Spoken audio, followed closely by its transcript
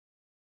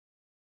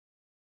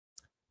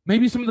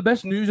Maybe some of the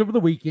best news over the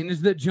weekend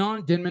is that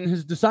Jon Denman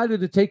has decided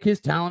to take his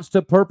talents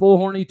to purple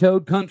horny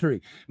toad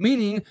country,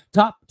 meaning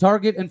top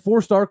target and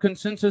 4-star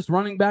consensus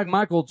running back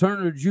Michael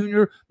Turner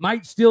Jr.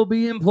 might still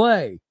be in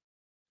play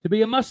to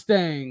be a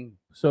Mustang,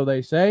 so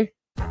they say.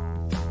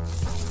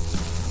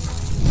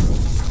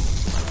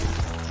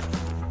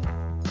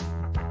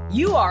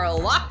 You are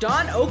Locked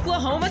On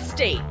Oklahoma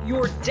State,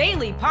 your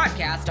daily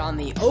podcast on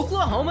the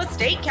Oklahoma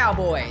State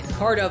Cowboys,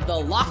 part of the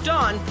Locked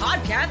On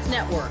Podcast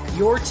Network,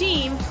 your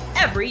team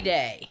every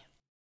day.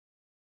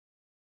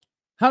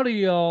 Howdy,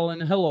 y'all,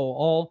 and hello,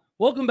 all.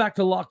 Welcome back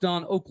to Locked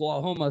On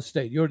Oklahoma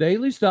State, your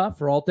daily stop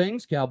for all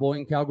things cowboy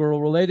and cowgirl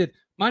related.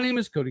 My name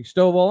is Cody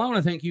Stovall. I want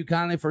to thank you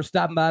kindly for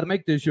stopping by to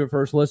make this your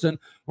first listen.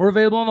 We're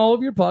available on all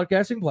of your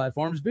podcasting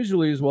platforms,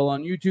 visually as well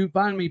on YouTube.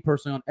 Find me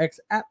personally on X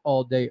at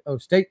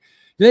AllDayOState.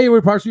 Today,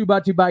 we're partially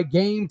brought to you by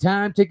Game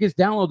Time Tickets.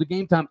 Download the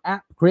Game Time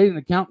app, create an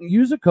account, and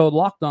use the code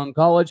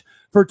LOCKEDONCollege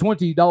for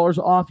 $20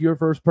 off your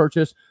first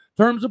purchase.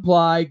 Terms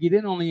apply. Get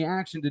in on the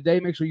action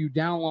today. Make sure you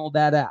download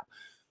that app.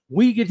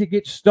 We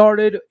get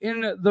started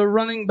in the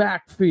running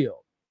back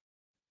field.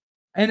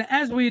 And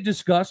as we had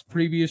discussed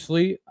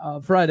previously,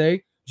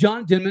 Friday,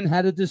 Jon Denman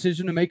had a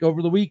decision to make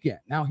over the weekend.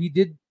 Now, he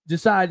did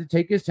decide to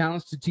take his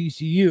talents to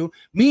TCU,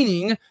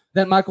 meaning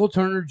that Michael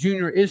Turner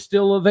Jr. is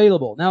still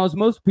available. Now, as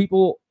most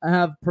people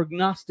have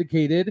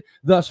prognosticated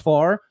thus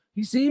far,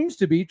 he seems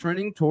to be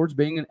trending towards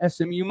being an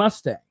SMU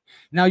Mustang.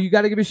 Now, you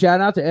got to give a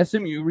shout out to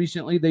SMU.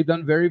 Recently, they've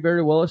done very,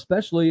 very well,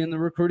 especially in the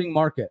recruiting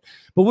market.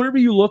 But whenever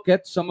you look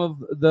at some of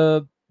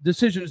the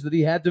decisions that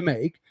he had to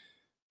make,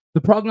 the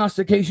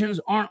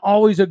prognostications aren't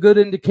always a good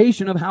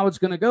indication of how it's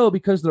going to go,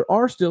 because there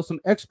are still some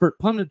expert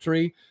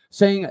punditry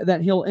saying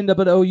that he'll end up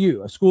at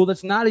OU, a school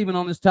that's not even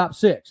on his top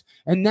 6.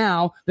 And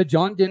now that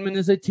Jon Denman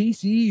is a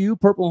TCU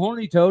Purple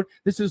Horny Toad,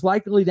 this is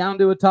likely down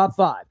to a top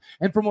 5.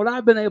 And from what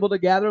I've been able to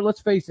gather,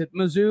 let's face it,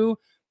 Mizzou,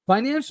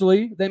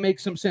 financially, they make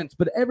some sense,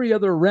 but every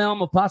other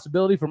realm of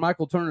possibility for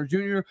Michael Turner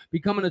Jr.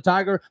 becoming a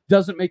Tiger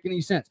doesn't make any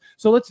sense.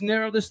 So let's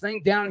narrow this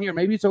thing down here.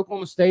 Maybe it's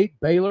Oklahoma State,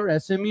 Baylor,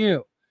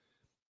 SMU.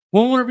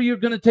 Well, whenever you're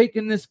going to take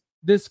in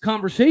this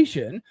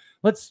conversation,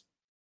 let's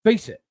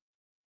face it,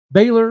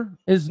 Baylor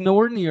is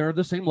nowhere near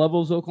the same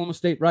level as Oklahoma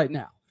State right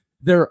now.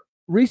 Their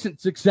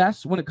recent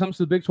success when it comes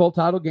to the Big 12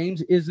 title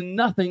games is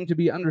nothing to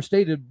be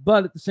understated,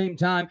 but at the same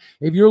time,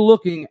 if you're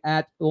looking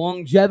at the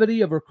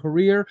longevity of a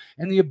career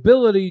and the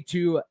ability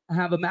to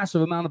have a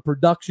massive amount of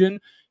production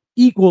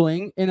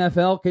equaling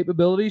NFL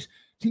capabilities,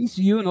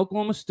 TCU and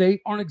Oklahoma State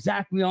aren't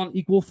exactly on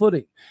equal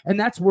footing. And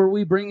that's where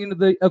we bring into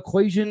the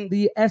equation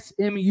the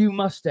SMU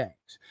Mustangs.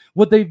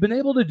 What they've been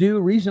able to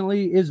do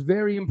recently is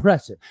very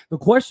impressive. The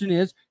question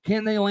is,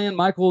 can they land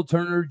Michael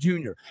Turner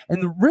Jr.?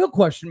 And the real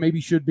question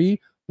maybe should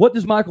be, what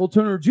does Michael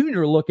Turner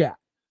Jr. look at?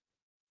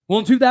 Well,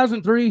 in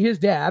 2003, his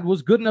dad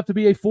was good enough to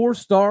be a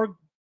 4-star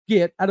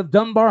get out of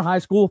Dunbar High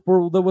School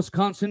for the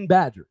Wisconsin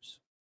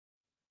Badgers.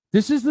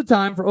 This is the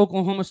time for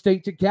Oklahoma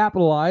State to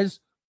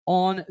capitalize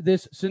on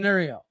this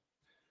scenario.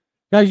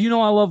 Guys, you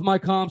know I love my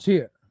comps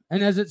here.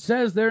 And as it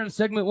says there in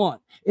segment 1,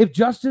 if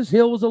Justice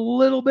Hill was a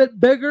little bit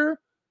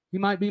bigger, he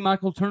might be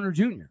Michael Turner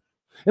Jr.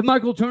 If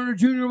Michael Turner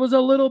Jr. was a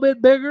little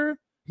bit bigger,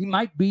 he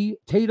might be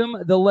Tatum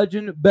the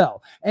Legend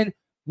Bell. And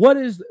what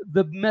is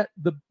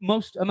the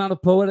most amount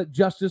of poetic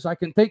justice I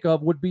can think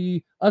of would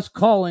be us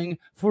calling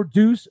for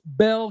Deuce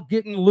Bell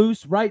getting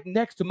loose right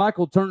next to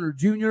Michael Turner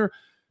Jr.,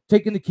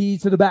 taking the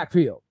keys to the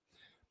backfield.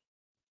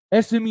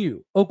 SMU,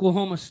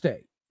 Oklahoma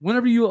State.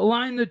 Whenever you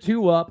align the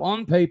two up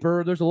on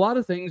paper, there's a lot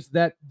of things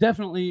that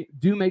definitely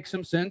do make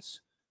some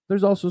sense.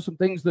 There's also some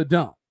things that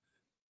don't.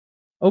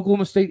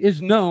 Oklahoma State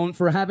is known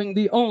for having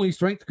the only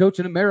strength coach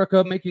in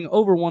America making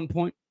over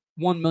 $1.1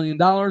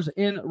 million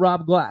in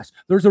Rob Glass.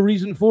 There's a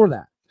reason for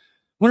that.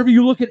 Whenever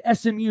you look at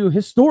SMU,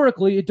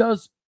 historically, it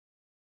does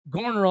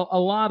garner a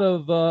lot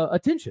of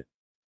attention,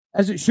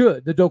 as it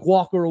should. The Doak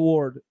Walker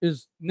Award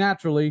is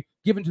naturally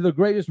given to the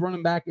greatest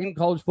running back in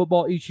college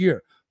football each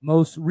year.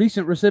 Most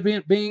recent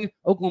recipient being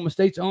Oklahoma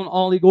State's own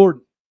Ollie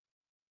Gordon.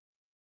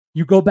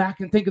 You go back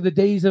and think of the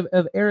days of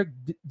Eric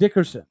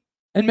Dickerson.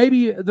 And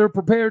maybe they're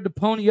prepared to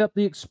pony up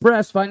the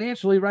express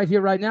financially right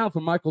here, right now for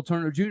Michael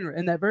Turner Jr.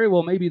 And that very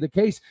well may be the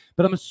case.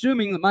 But I'm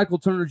assuming that Michael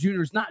Turner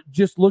Jr. is not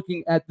just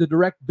looking at the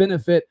direct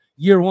benefit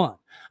year one.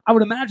 I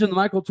would imagine that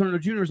Michael Turner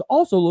Jr. is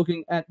also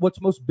looking at what's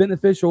most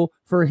beneficial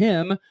for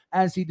him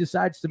as he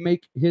decides to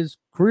make his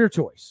career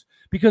choice.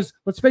 Because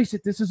let's face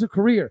it, this is a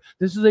career.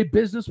 This is a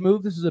business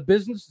move. This is a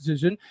business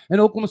decision.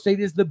 And Oklahoma State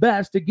is the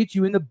best to get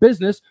you in the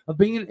business of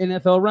being an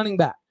NFL running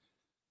back.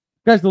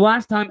 Guys, the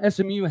last time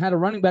SMU had a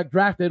running back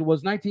drafted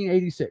was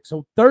 1986.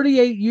 So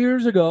 38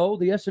 years ago,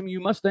 the SMU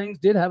Mustangs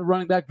did have a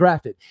running back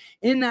drafted.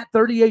 In that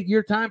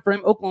 38-year time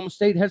frame, Oklahoma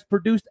State has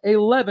produced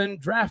 11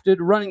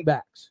 drafted running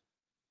backs.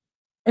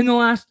 In the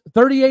last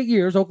 38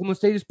 years, Oklahoma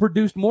State has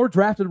produced more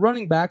drafted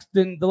running backs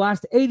than the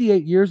last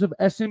 88 years of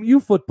SMU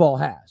football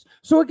has.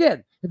 So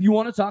again, if you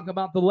want to talk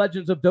about the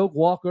legends of Doak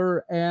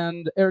Walker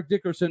and Eric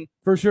Dickerson,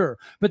 for sure.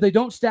 But they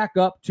don't stack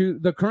up to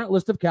the current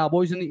list of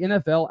Cowboys in the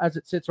NFL as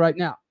it sits right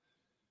now.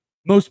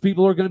 Most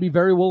people are going to be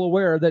very well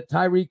aware that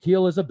Tyreek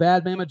Hill is a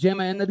bad mamma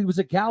jamma and that he was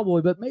a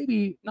Cowboy, but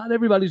maybe not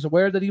everybody's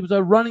aware that he was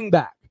a running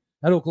back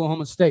at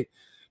Oklahoma State.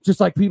 Just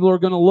like people are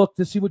going to look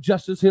to see what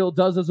Justice Hill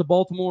does as a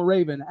Baltimore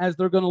Raven, as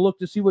they're going to look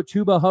to see what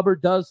Chuba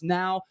Hubbard does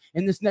now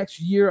in this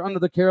next year under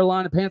the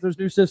Carolina Panthers'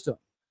 new system.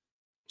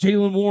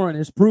 Jaylen Warren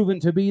is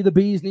proven to be the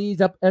bee's knees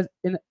up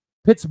in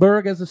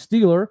Pittsburgh as a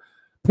Steeler,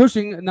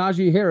 pushing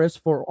Najee Harris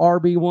for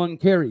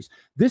RB1 carries.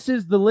 This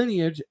is the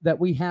lineage that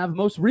we have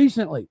most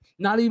recently,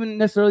 not even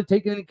necessarily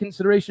taking into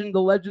consideration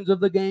the legends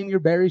of the game, your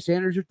Barry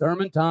Sanders, your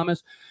Thurman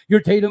Thomas, your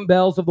Tatum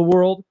Bells of the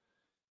world.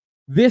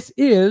 This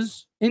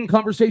is in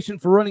conversation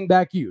for running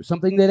back U,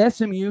 something that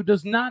SMU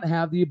does not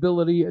have the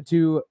ability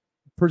to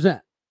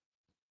present.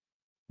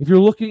 If you're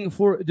looking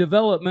for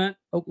development,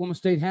 Oklahoma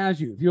State has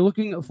you. If you're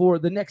looking for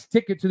the next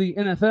ticket to the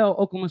NFL,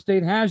 Oklahoma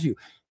State has you.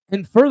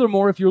 And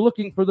furthermore, if you're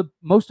looking for the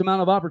most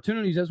amount of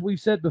opportunities, as we've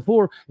said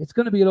before, it's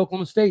going to be at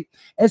Oklahoma State.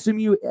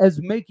 SMU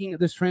is making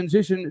this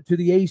transition to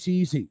the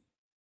ACC.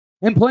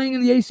 And playing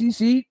in the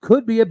ACC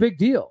could be a big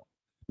deal,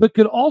 but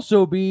could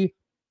also be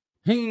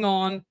hanging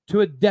on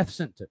to a death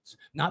sentence.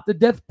 Not the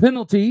death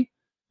penalty,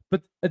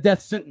 but a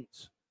death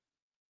sentence.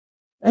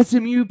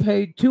 SMU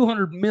paid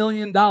 $200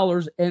 million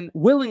and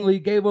willingly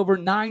gave over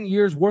 9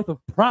 years' worth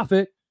of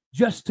profit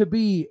just to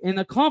be in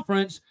a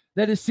conference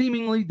that is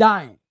seemingly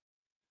dying.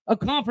 A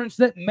conference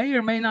that may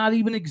or may not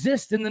even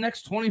exist in the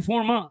next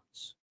 24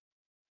 months.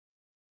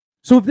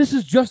 So if this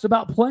is just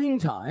about playing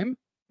time,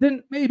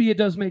 then maybe it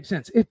does make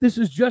sense. If this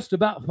is just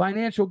about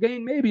financial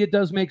gain, maybe it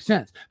does make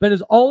sense. But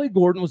as Ollie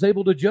Gordon was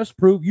able to just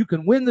prove, you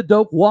can win the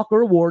Doak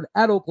Walker Award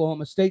at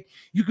Oklahoma State.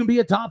 You can be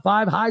a top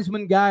 5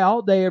 Heisman guy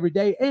all day, every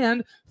day,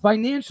 and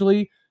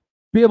financially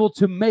be able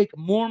to make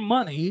more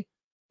money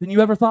than you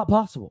ever thought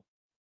possible.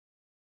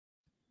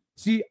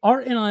 See,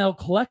 our NIL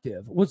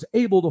collective was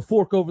able to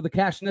fork over the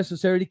cash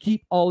necessary to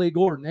keep Ollie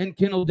Gordon and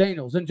Kendall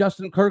Daniels and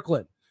Justin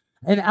Kirkland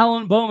and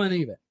Alan Bowman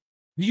even.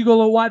 You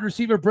go to wide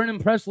receiver, Brennan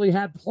Presley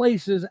had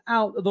places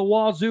out of the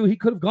wazoo he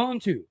could have gone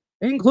to,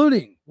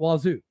 including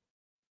wazoo.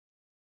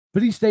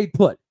 But he stayed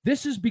put.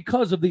 This is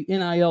because of the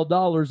NIL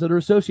dollars that are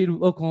associated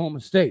with Oklahoma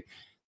State.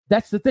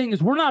 That's the thing,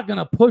 is we're not going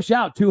to push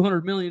out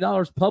 $200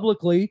 million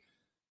publicly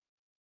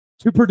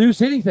to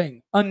produce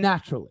anything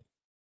unnaturally.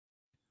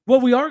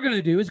 What we are going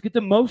to do is get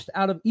the most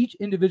out of each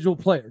individual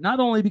player, not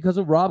only because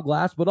of Rob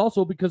Glass, but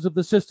also because of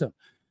the system.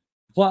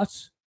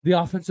 Plus, the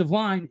offensive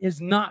line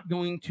is not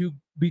going to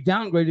be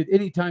downgraded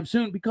anytime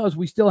soon because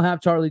we still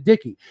have Charlie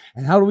Dickey.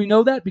 And how do we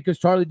know that? Because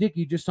Charlie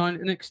Dickey just signed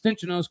an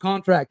extension on his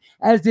contract,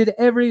 as did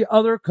every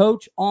other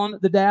coach on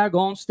the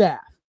daggone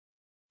staff.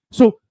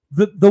 So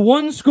the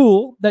one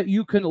school that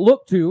you can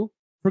look to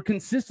for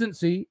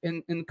consistency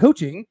in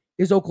coaching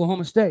is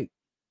Oklahoma State.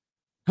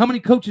 How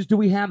many coaches do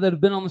we have that have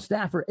been on the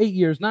staff for 8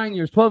 years, 9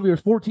 years, 12 years,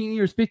 14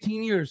 years,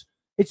 15 years?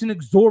 It's an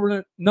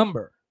exorbitant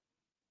number.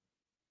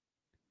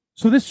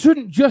 So this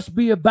shouldn't just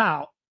be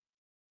about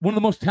one of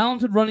the most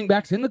talented running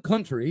backs in the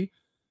country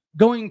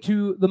going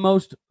to the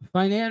most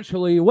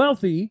financially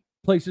wealthy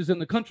places in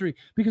the country.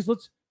 Because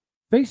let's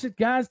face it,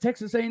 guys,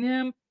 Texas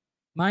A&M,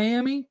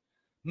 Miami,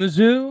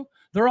 Mizzou,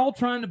 they're all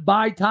trying to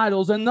buy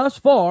titles, and thus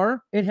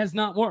far, it has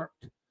not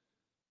worked.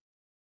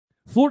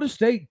 Florida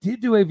State did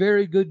do a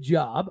very good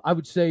job, I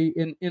would say,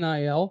 in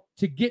NIL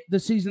to get the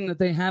season that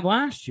they had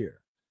last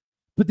year.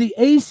 But the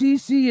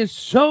ACC is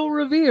so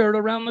revered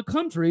around the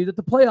country that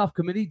the playoff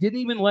committee didn't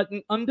even let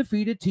an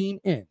undefeated team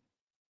in.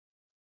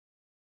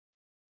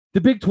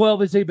 The Big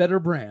 12 is a better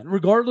brand,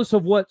 regardless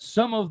of what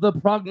some of the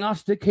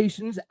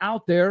prognostications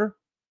out there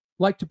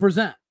like to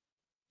present.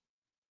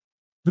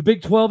 The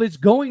Big 12 is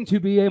going to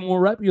be a more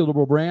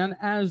reputable brand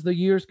as the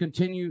years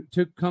continue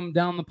to come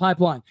down the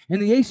pipeline. And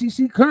the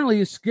ACC currently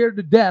is scared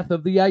to death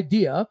of the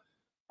idea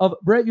of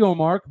Brett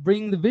Yormark,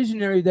 being the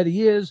visionary that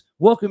he is,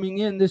 welcoming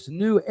in this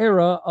new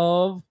era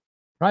of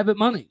private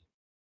money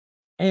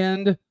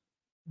and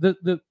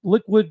the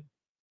liquid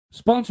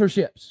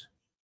sponsorships.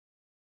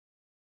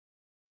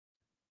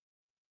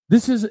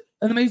 This is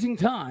an amazing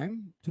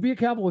time to be a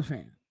Cowboy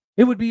fan.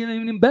 It would be an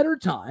even better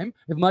time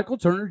if Michael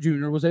Turner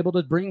Jr. was able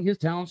to bring his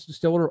talents to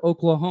Stillwater,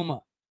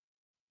 Oklahoma.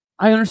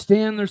 I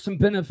understand there's some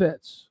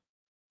benefits,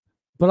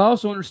 but I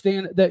also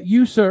understand that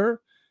you, sir,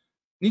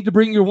 need to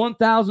bring your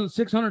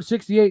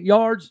 1,668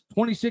 yards,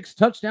 26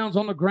 touchdowns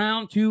on the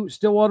ground to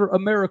Stillwater,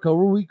 America,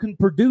 where we can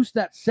produce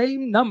that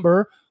same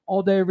number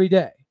all day, every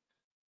day.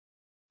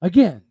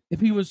 Again, if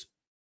he was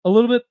a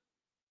little bit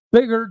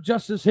bigger,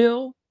 Justice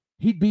Hill,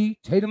 he'd be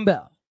Tatum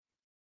Bell.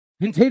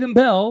 And Tatum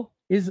Bell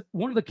is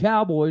one of the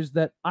Cowboys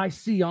that I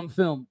see on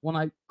film when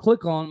I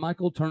click on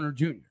Michael Turner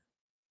Jr.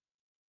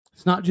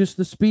 It's not just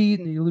the speed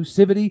and the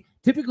elusivity.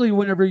 Typically,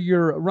 whenever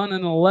you're running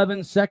an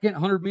 11-second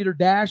 100-meter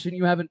dash and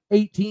you have an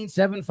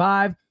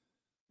 18.75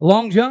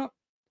 long jump,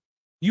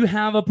 you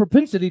have a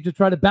propensity to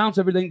try to bounce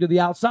everything to the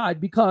outside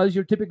because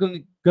you're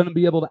typically going to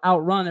be able to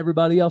outrun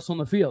everybody else on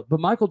the field. But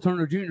Michael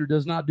Turner Jr.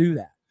 does not do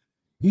that.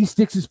 He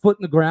sticks his foot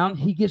in the ground.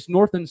 He gets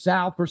north and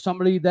south for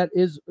somebody that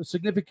is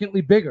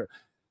significantly bigger.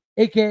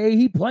 AKA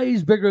he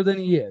plays bigger than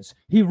he is.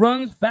 He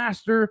runs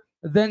faster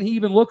than he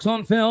even looks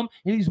on film,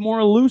 and he's more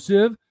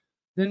elusive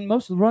than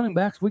most of the running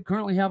backs we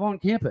currently have on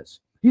campus.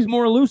 He's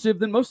more elusive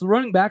than most of the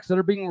running backs that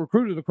are being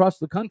recruited across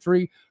the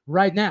country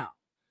right now.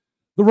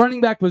 The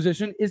running back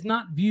position is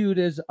not viewed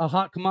as a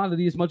hot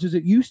commodity as much as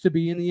it used to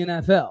be in the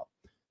NFL.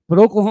 But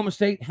Oklahoma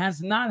State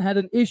has not had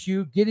an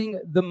issue getting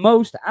the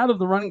most out of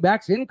the running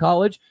backs in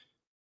college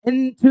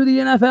into the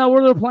NFL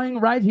where they're playing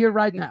right here,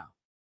 right now.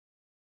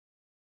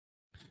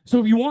 So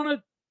if you want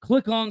to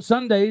click on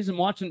Sundays and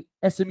watch an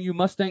SMU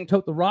Mustang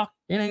tote the rock,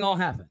 it ain't going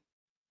to happen.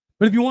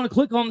 But if you want to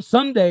click on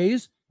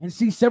Sundays and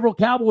see several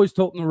Cowboys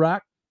toting the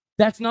rock,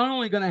 that's not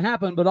only going to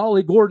happen, but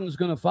Ollie Gordon's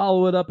going to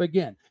follow it up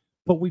again.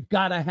 But we've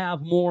got to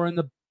have more in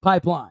the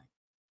pipeline.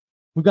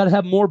 We've got to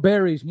have more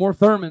Barrys, more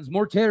Thurmans,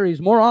 more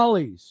Terrys, more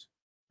Ollies.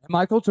 And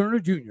Michael Turner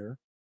Jr.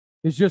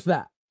 is just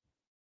that.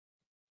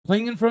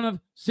 Playing in front of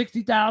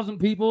 60,000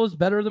 people is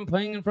better than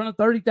playing in front of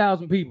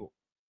 30,000 people.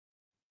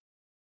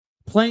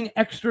 Playing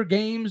extra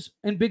games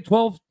and Big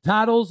 12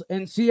 titles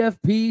and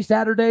CFP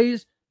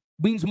Saturdays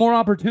means more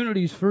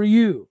opportunities for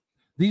you.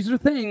 These are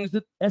things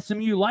that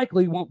SMU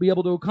likely won't be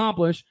able to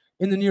accomplish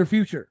in the near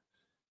future.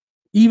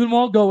 Even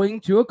while going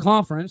to a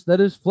conference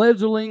that is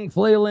fledgling,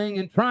 flailing,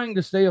 and trying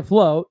to stay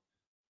afloat,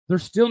 they're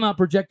still not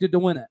projected to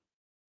win it.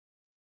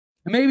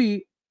 And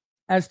maybe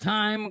as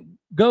time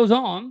goes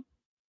on,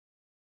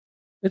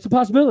 it's a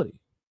possibility.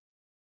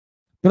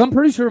 But I'm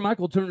pretty sure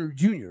Michael Turner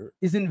Jr.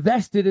 is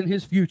invested in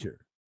his future.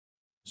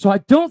 So I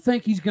don't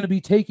think he's going to be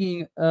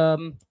taking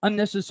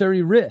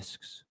unnecessary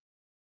risks.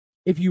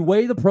 If you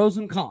weigh the pros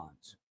and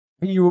cons,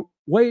 and you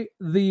weigh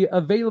the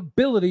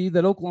availability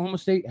that Oklahoma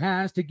State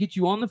has to get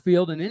you on the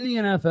field and in the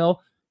NFL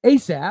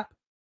ASAP,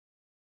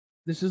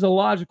 this is a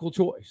logical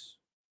choice.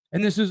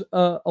 And this is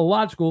a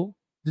logical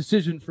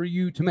decision for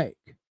you to make.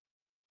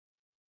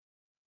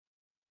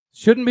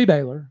 Shouldn't be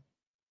Baylor.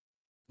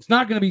 It's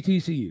not going to be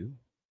TCU.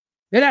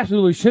 It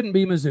absolutely shouldn't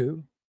be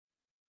Mizzou.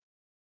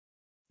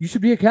 You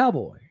should be a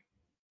Cowboy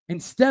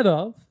instead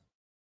of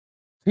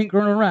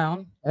tinkering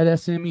around at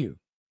SMU.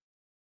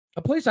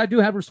 A place I do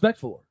have respect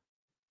for.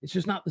 It's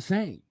just not the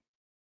same.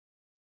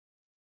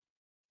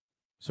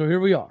 So here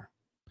we are.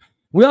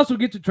 We also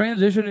get to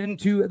transition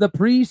into the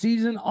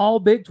preseason all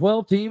Big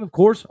 12 team. Of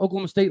course,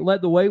 Oklahoma State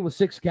led the way with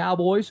 6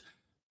 Cowboys.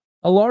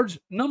 A large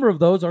number of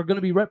those are going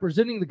to be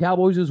representing the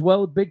Cowboys as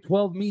well at Big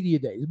 12 Media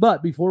Days.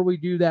 But before we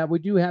do that, we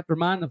do have to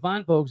remind the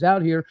fine folks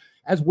out here,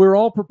 as we're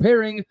all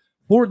preparing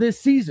for this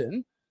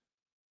season,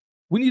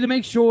 we need to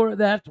make sure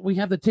that we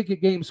have the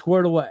ticket game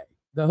squared away.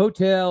 The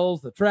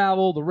hotels, the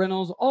travel, the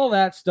rentals, all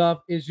that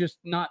stuff is just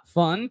not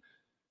fun.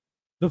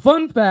 The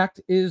fun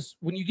fact is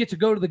when you get to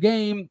go to the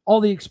game,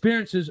 all the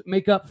experiences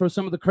make up for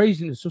some of the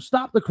craziness. So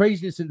stop the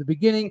craziness in the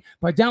beginning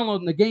by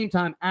downloading the Game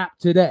Time app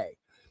today.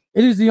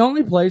 It is the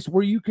only place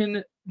where you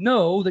can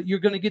know that you're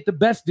going to get the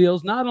best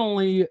deals, not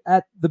only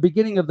at the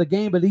beginning of the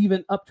game, but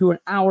even up to an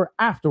hour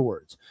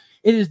afterwards.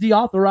 It is the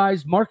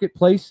authorized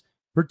marketplace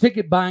for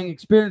ticket buying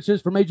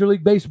experiences for Major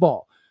League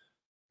Baseball.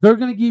 They're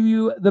going to give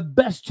you the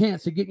best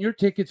chance of getting your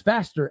tickets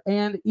faster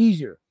and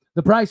easier.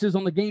 The prices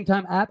on the Game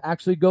Time app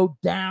actually go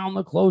down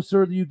the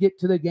closer you get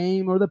to the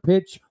game or the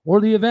pitch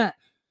or the event,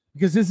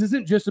 because this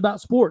isn't just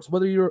about sports.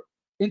 Whether you're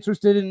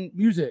interested in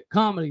music,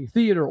 comedy,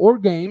 theater, or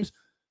games,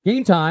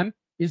 Game Time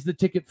is the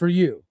ticket for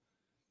you.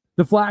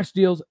 The flash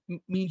deals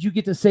means you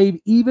get to save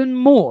even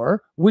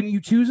more when you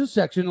choose a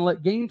section and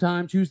let Game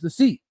Time choose the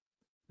seat.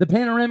 The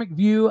panoramic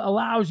view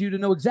allows you to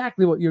know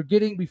exactly what you're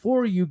getting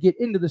before you get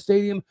into the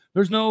stadium.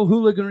 There's no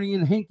hooliganery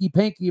and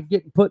hanky-panky of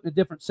getting put in a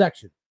different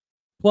section.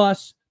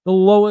 Plus, the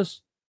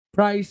lowest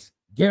price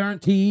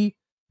guarantee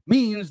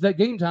means that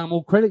Game Time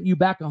will credit you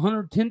back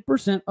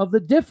 110% of the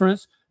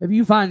difference if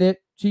you find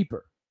it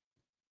cheaper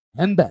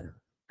and better,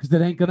 because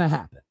that ain't going to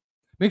happen.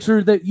 Make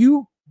sure that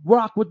you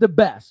rock with the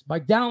best by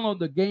downloading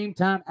the Game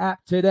Time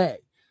app today.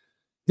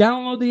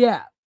 Download the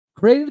app,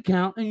 create an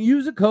account, and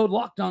use the code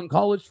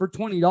LOCKEDONCollege for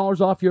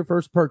 $20 off your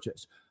first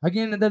purchase.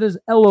 Again, that is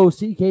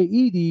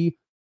LOCKEDONCOLLEGE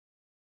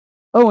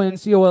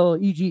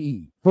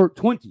for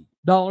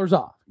 $20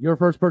 off your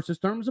first purchase.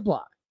 Terms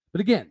apply. But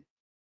again,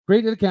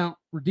 create an account,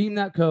 redeem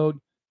that code,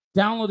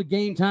 download the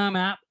Game Time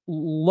app,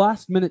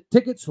 last minute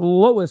tickets,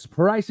 lowest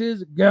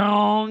prices,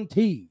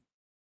 guaranteed.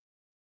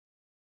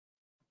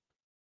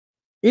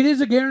 It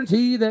is a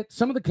guarantee that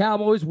some of the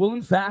Cowboys will,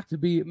 in fact,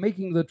 be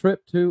making the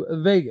trip to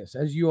Vegas.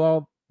 As you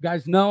all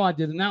guys know, I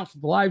did announce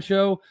at the live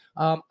show.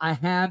 I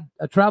had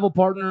a travel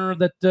partner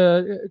that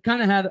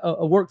kind of had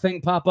a work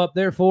thing pop up.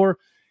 Therefore,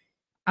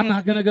 I'm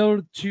not going to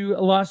go to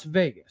Las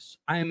Vegas.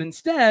 I am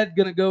instead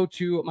going to go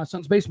to my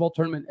son's baseball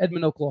tournament in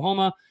Edmond,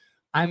 Oklahoma.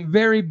 I'm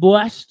very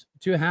blessed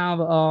to have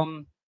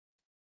a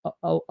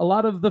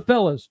lot of the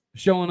fellas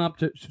showing up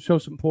to show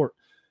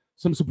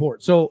some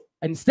support. So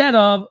instead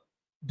of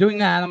doing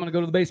that, I'm going to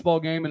go to the baseball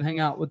game and hang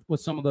out with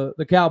some of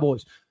the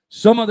Cowboys.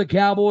 Some of the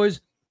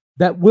Cowboys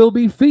that will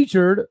be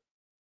featured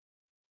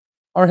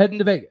are heading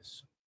to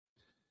Vegas.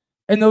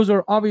 And those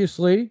are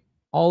obviously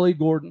Ollie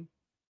Gordon,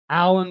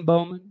 Alan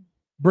Bowman,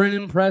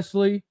 Brennan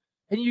Presley,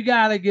 And you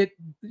got to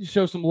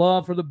show some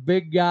love for the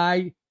big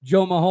guy,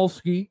 Joe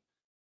Michalski.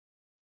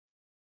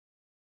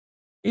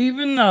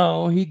 Even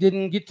though he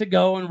didn't get to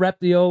go and rep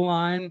the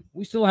O-line,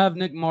 we still have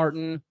Nick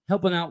Martin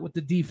helping out with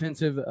the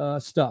defensive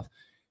stuff.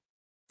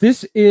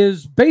 This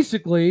is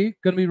basically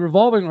going to be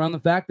revolving around the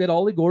fact that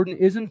Ollie Gordon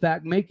is, in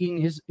fact,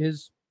 making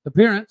his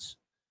appearance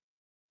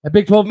at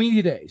Big 12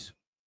 Media Days.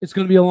 It's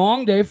going to be a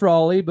long day for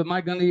Ollie, but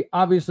Mike Gundy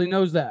obviously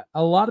knows that.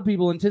 A lot of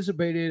people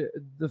anticipated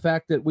the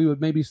fact that we would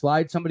maybe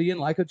slide somebody in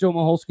like a Joe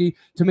Michalski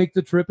to make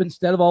the trip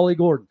instead of Ollie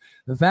Gordon.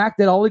 The fact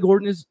that Ollie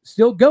Gordon is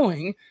still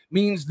going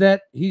means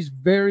that he's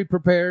very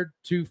prepared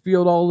to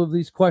field all of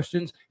these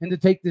questions and to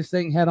take this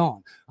thing head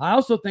on. I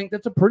also think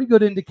that's a pretty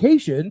good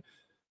indication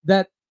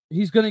that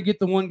he's going to get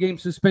the one-game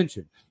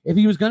suspension. If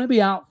he was going to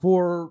be out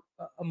for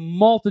a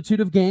multitude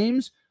of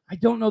games, I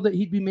don't know that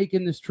he'd be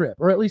making this trip,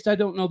 or at least I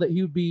don't know that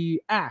he would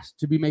be asked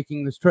to be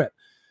making this trip.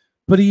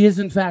 But he is,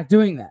 in fact,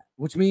 doing that,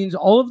 which means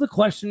all of the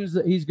questions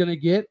that he's going to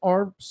get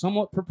are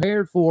somewhat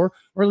prepared for,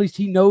 or at least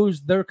he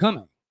knows they're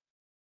coming.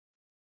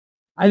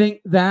 I think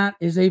that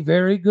is a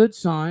very good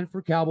sign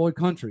for Cowboy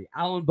country.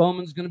 Alan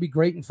Bowman's going to be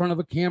great in front of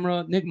a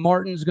camera. Nick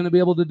Martin's going to be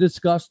able to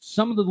discuss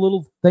some of the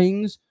little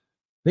things,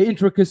 the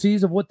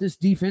intricacies of what this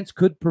defense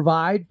could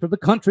provide for the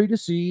country to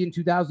see in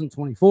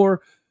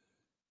 2024.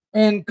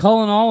 And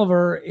Collin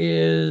Oliver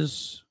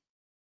is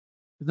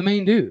the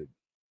main dude,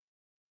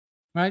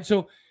 right?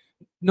 So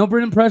no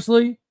Brendan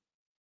Presley,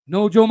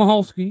 no Joe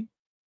Michalski,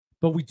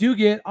 but we do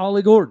get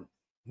Ollie Gordon.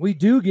 We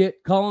do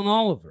get Collin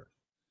Oliver.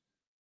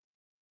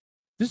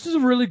 This is a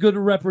really good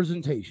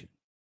representation.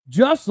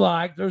 Just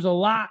like there's a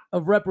lot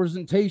of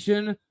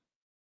representation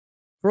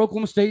for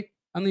Oklahoma State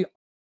on the.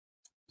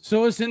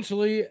 So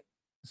essentially,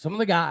 some of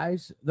the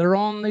guys that are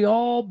on the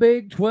all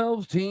Big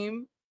 12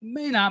 team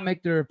may not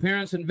make their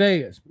appearance in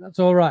Vegas, but that's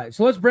all right.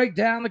 So let's break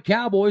down the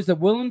Cowboys that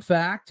will, in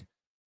fact,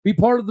 be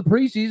part of the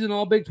preseason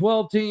all Big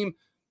 12 team.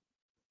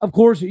 Of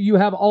course, you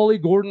have Ollie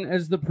Gordon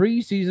as the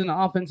preseason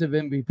offensive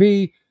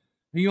MVP.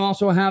 You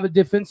also have a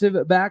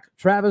defensive back,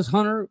 Travis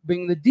Hunter,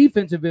 being the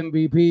defensive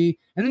MVP.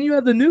 And then you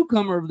have the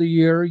newcomer of the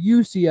year,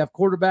 UCF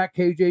quarterback,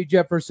 KJ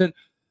Jefferson.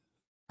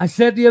 I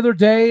said the other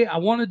day I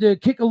wanted to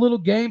kick a little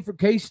game for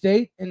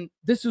K-State, and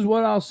this is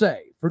what I'll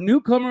say. For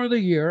newcomer of the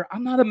year,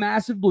 I'm not a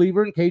massive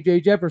believer in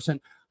KJ Jefferson.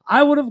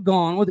 I would have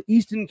gone with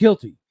Easton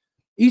Kilty.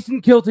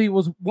 Easton Kilty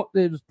was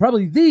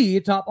probably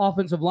the top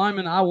offensive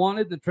lineman I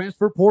wanted in the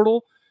transfer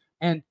portal,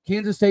 and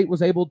Kansas State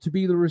was able to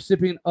be the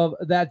recipient of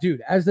that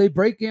dude. As they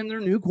break in their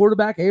new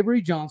quarterback,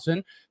 Avery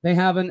Johnson, they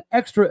have an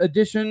extra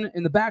addition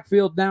in the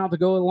backfield now to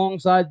go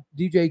alongside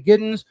DJ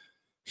Giddens.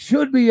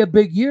 Should be a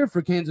big year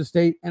for Kansas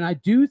State, and I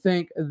do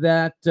think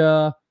that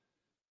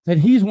that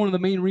he's one of the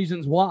main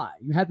reasons why.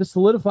 You had to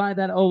solidify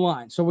that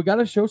O-line. So we got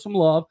to show some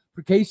love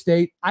for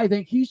K-State. I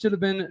think he should have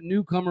been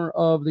newcomer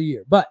of the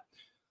year. But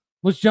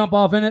let's jump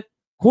off in it.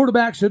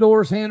 Quarterback,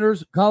 Shedeur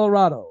Sanders,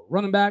 Colorado.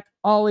 Running back,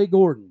 Ollie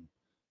Gordon.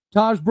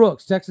 Taj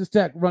Brooks, Texas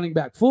Tech, running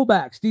back.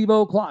 Fullback,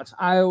 Steve-O Klotz,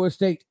 Iowa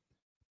State.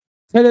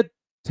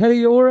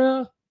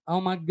 Tedioria,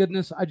 oh my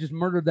goodness, I just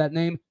murdered that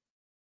name.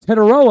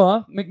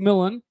 Teteroa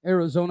McMillan,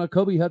 Arizona.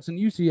 Kobe Hudson,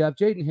 UCF.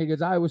 Jaden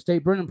Higgins, Iowa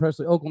State. Brendan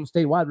Presley, Oklahoma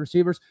State. Wide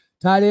receivers.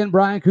 Tight end,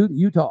 Brian Coote,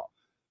 Utah.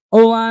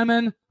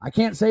 O-lineman, I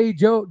can't say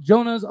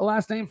Jonah's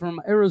last name,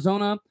 from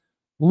Arizona.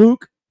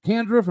 Luke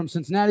Kandra from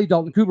Cincinnati.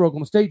 Dalton Cooper,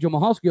 Oklahoma State. Joe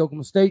Michalski,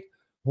 Oklahoma State.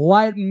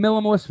 Wyatt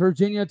Millam, West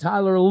Virginia.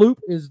 Tyler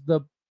Loop is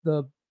the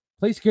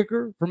place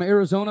kicker from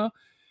Arizona.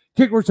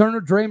 Kick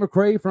returner, Dre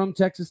McCray from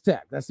Texas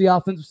Tech. That's the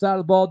offensive side of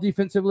the ball.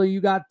 Defensively,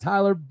 you got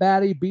Tyler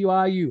Batty,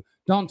 BYU.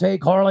 Dante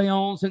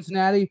Carleone,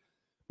 Cincinnati.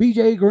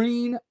 BJ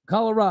Green,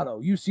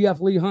 Colorado. UCF,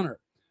 Lee Hunter.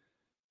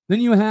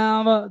 Then you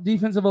have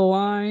defensive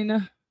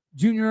line,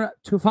 Junior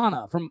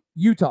Tufana from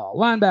Utah.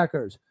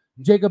 Linebackers,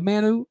 Jacob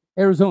Manu,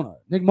 Arizona.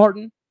 Nick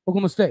Martin,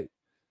 Oklahoma State.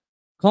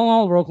 Collin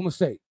Oliver, Oklahoma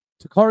State.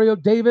 Takario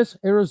Davis,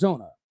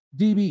 Arizona.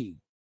 DB.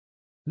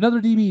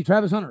 Another DB,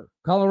 Travis Hunter,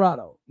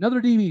 Colorado.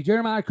 Another DB,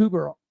 Jeremiah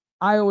Cooper,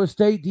 Iowa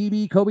State.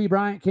 DB, Kobe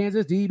Bryant,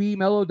 Kansas. DB,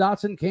 Mello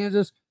Dotson,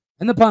 Kansas.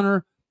 And the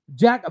punter,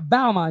 Jack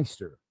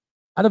Baumeister,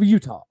 out of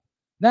Utah.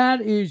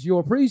 That is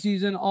your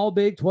preseason all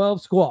Big 12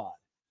 squad.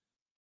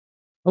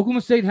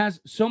 Oklahoma State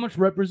has so much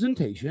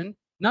representation,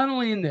 not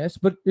only in this,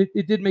 but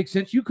it did make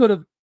sense. You could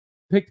have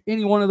picked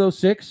any one of those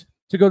six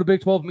to go to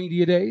Big 12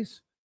 Media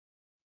Days.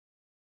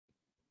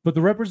 But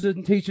the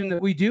representation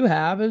that we do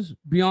have is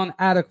beyond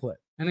adequate.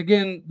 And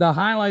again, the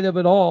highlight of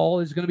it all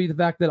is going to be the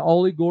fact that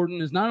Ollie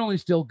Gordon is not only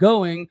still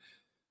going,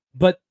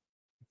 but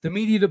the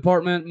media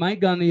department,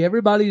 Mike Gundy,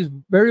 everybody's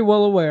very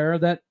well aware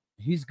that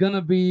he's going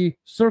to be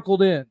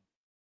circled in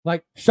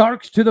like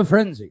sharks to the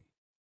frenzy.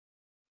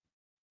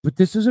 But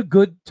this is a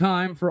good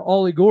time for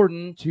Ollie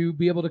Gordon to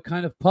be able to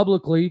kind of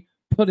publicly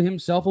put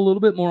himself a little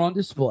bit more on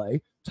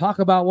display, talk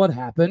about what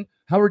happened,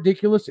 how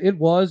ridiculous it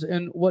was,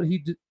 and what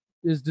he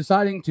is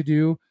deciding to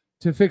do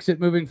to fix it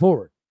moving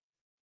forward.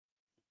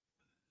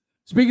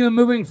 Speaking of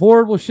moving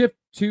forward, we'll shift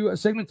to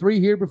segment 3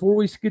 here before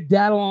we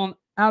skedaddle on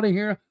out of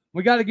here.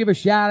 We got to give a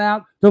shout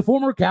out to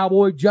former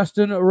Cowboy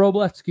Justin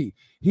Wrobleski.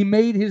 He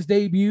made his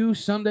debut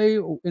Sunday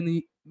in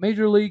the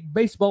Major League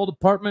Baseball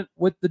department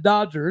with the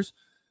Dodgers.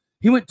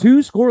 He went 2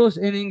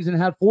 scoreless innings and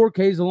had 4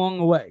 Ks along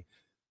the way.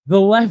 The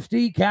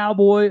lefty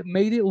Cowboy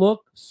made it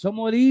look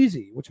somewhat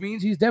easy, which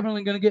means he's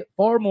definitely going to get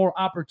far more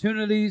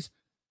opportunities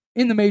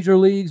in the major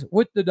leagues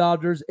with the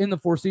Dodgers in the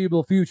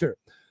foreseeable future.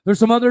 There's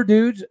some other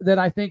dudes that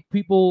I think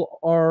people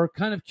are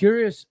kind of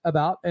curious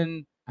about,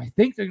 and I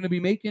think they're going to be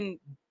making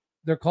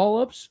their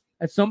call-ups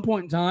at some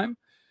point in time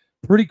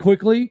pretty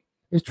quickly,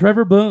 is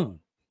Trevor Boone.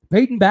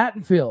 Peyton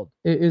Battenfield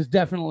is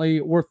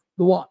definitely worth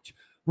the watch.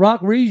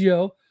 Rock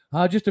Reggio,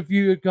 just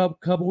a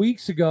couple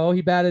weeks ago,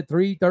 he batted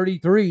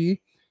 .333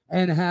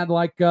 and had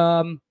like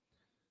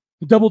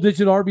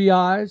double-digit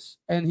RBIs,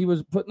 and he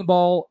was putting the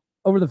ball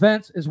over the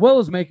fence as well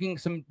as making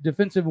some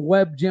defensive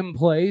web gym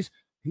plays.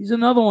 He's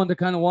another one to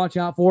kind of watch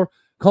out for.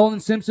 Colin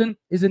Simpson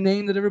is a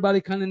name that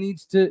everybody kind of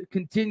needs to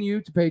continue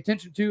to pay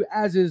attention to,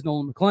 as is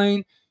Nolan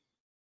McLean.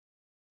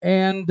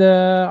 And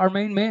our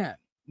main man,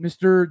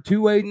 Mr.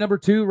 Two-Way number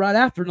 2, right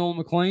after Nolan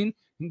McLean,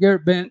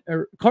 and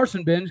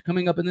Carson Benj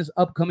coming up in this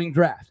upcoming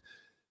draft.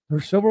 There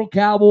are several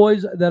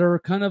Cowboys that are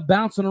kind of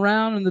bouncing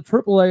around in the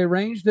AAA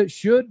range that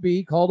should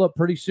be called up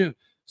pretty soon.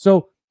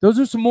 So those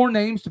are some more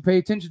names to pay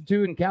attention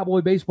to in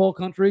Cowboy baseball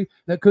country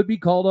that could be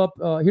called up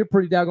here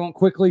pretty daggone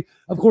quickly.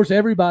 Of course,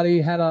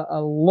 everybody had a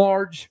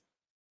large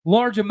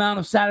amount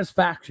of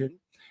satisfaction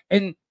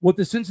in what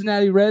the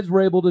Cincinnati Reds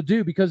were able to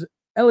do, because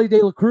Ellie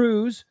De La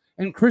Cruz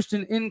and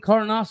Christian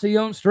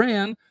Encarnacion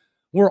Strand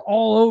were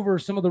all over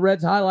some of the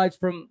Reds' highlights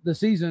from the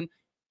season,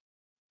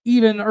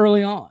 even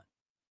early on.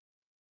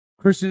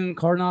 Christian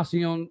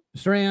Encarnacion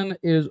Strand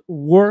is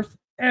worth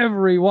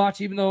every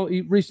watch, even though he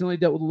recently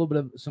dealt with a little bit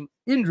of some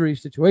injury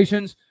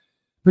situations.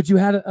 But you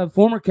had a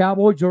former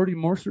Cowboy, Jordy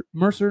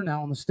Mercer,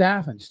 now on the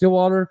staff in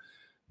Stillwater.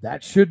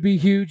 That should be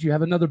huge. You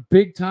have another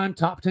big-time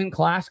top 10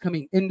 class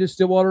coming into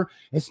Stillwater.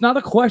 It's not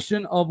a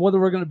question of whether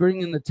we're going to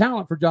bring in the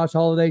talent for Josh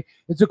Holliday.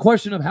 It's a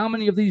question of how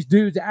many of these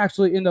dudes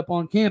actually end up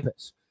on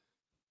campus.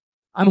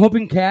 I'm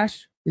hoping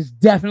Cash is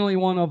definitely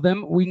one of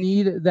them. We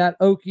need that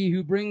Okie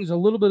who brings a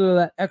little bit of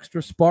that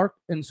extra spark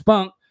and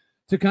spunk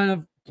to kind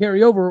of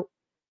carry over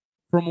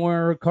from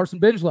where Carson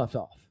Benj left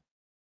off.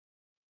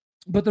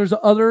 But there's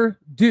other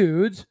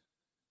dudes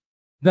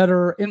that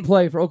are in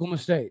play for Oklahoma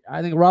State.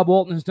 I think Rob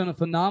Walton has done a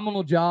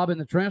phenomenal job in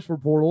the transfer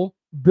portal,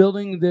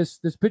 building this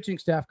pitching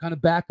staff kind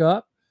of back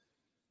up.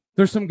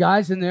 There's some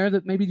guys in there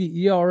that maybe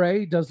the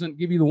ERA doesn't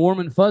give you the warm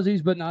and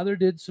fuzzies, but neither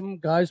did some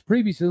guys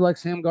previously like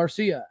Sam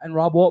Garcia. And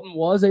Rob Walton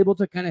was able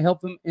to kind of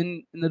help him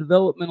in the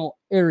developmental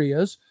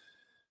areas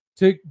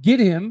to get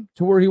him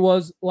to where he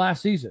was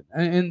last season.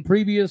 And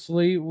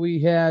previously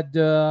we had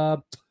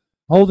the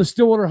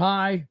Stillwater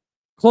High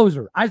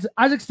closer,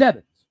 Isaac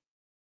Stebbins.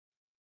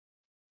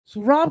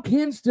 So Rob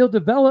can still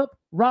develop.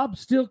 Rob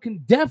still can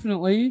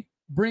definitely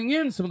bring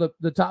in some of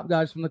the top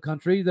guys from the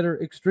country that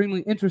are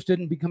extremely interested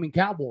in becoming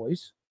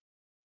Cowboys.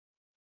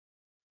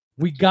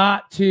 We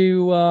got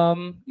to,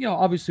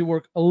 obviously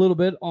work a little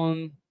bit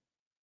on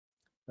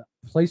the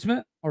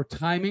placement or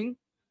timing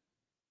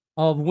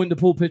of when to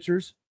pull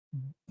pitchers,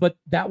 but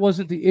that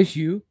wasn't the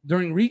issue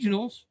during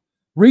regionals.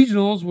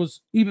 Regionals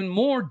was even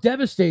more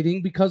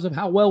devastating because of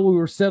how well we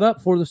were set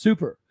up for the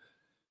Super.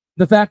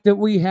 The fact that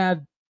we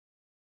had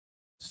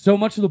so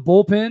much of the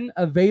bullpen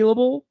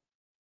available,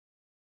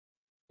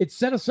 it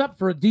set us up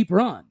for a deep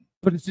run,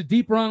 but it's a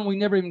deep run we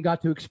never even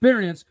got to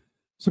experience.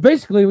 So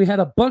basically, we had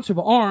a bunch of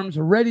arms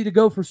ready to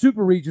go for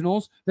super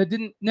regionals that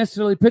didn't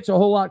necessarily pitch a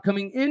whole lot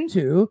coming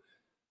into,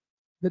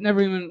 that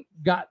never even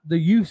got the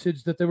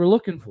usage that they were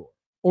looking for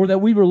or that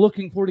we were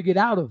looking for to get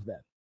out of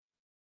them.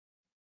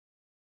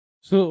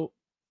 So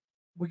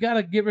we got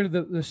to get rid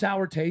of the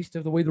sour taste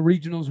of the way the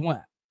regionals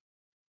went.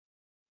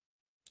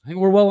 I think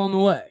we're well on the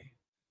way.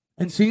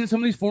 And seeing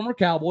some of these former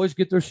Cowboys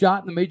get their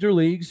shot in the major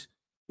leagues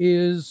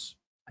is,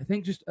 I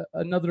think, just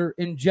another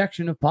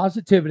injection of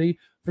positivity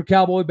for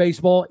Cowboy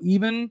baseball,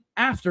 even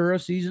after a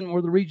season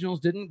where the regionals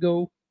didn't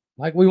go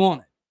like we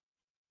wanted.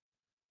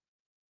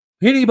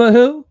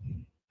 Anywho,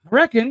 I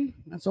reckon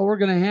that's all we're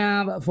going to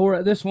have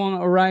for this one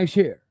right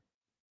here.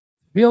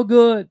 Feel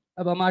good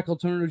about Michael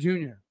Turner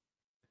Jr.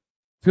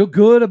 Feel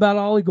good about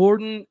Ollie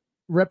Gordon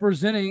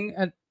representing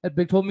at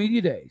Big 12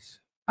 Media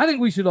Days. I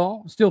think we should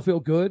all still feel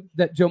good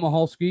that Joe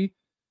Mahalski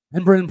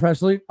and Brendan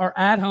Presley are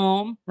at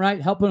home,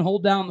 right, helping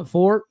hold down the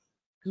fort,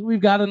 because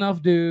we've got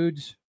enough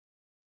dudes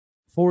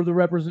for the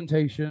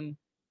representation.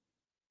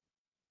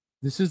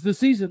 This is the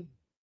season.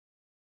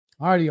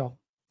 All righty, y'all.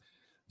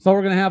 That's all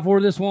we're going to have for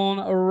this one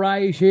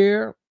right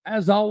here.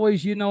 As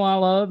always, you know I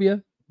love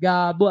you.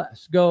 God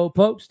bless. Go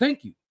Pokes.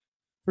 Thank you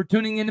for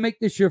tuning in to make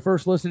this your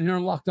first listen here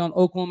on Locked On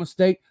Oklahoma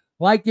State.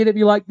 Like it if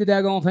you like the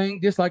daggone thing.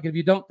 Dislike it if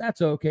you don't.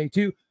 That's okay,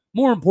 too.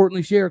 More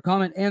importantly, share,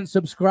 comment, and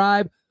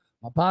subscribe.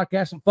 My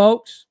podcast, and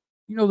folks,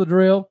 you know the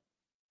drill.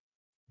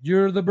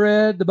 You're the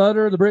bread, the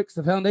butter, the bricks,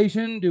 the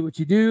foundation. Do what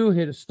you do.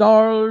 Hit a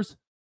stars.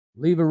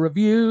 Leave a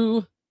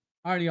review.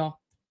 All right, y'all.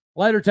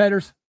 Later,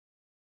 taters.